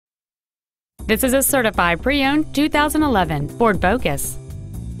This is a certified pre-owned 2011 Ford Focus.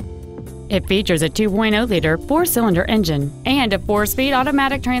 It features a 2.0-liter four-cylinder engine and a 4-speed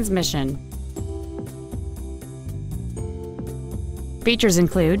automatic transmission. Features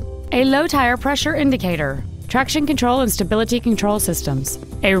include a low tire pressure indicator, traction control and stability control systems,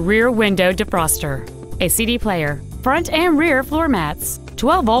 a rear window defroster, a CD player, front and rear floor mats,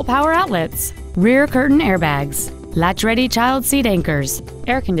 12-volt power outlets, rear curtain airbags, latch-ready child seat anchors,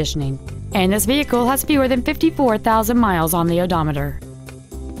 air conditioning, and this vehicle has fewer than 54,000 miles on the odometer.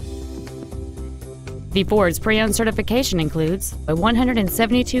 The Ford's pre-owned certification includes a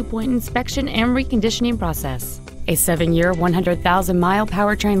 172-point inspection and reconditioning process, a 7-year, 100,000-mile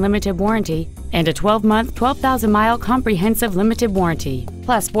powertrain limited warranty, and a 12-month, 12,000-mile comprehensive limited warranty,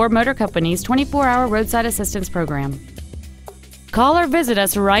 plus Ford Motor Company's 24-hour roadside assistance program. Call or visit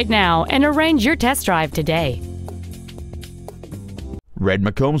us right now and arrange your test drive today. Red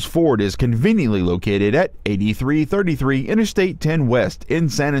McCombs Ford is conveniently located at 8333 Interstate 10 West in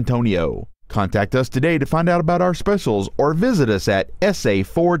San Antonio. Contact us today to find out about our specials or visit us at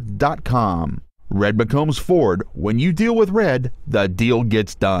saford.com. Red McCombs Ford, when you deal with red, the deal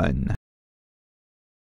gets done.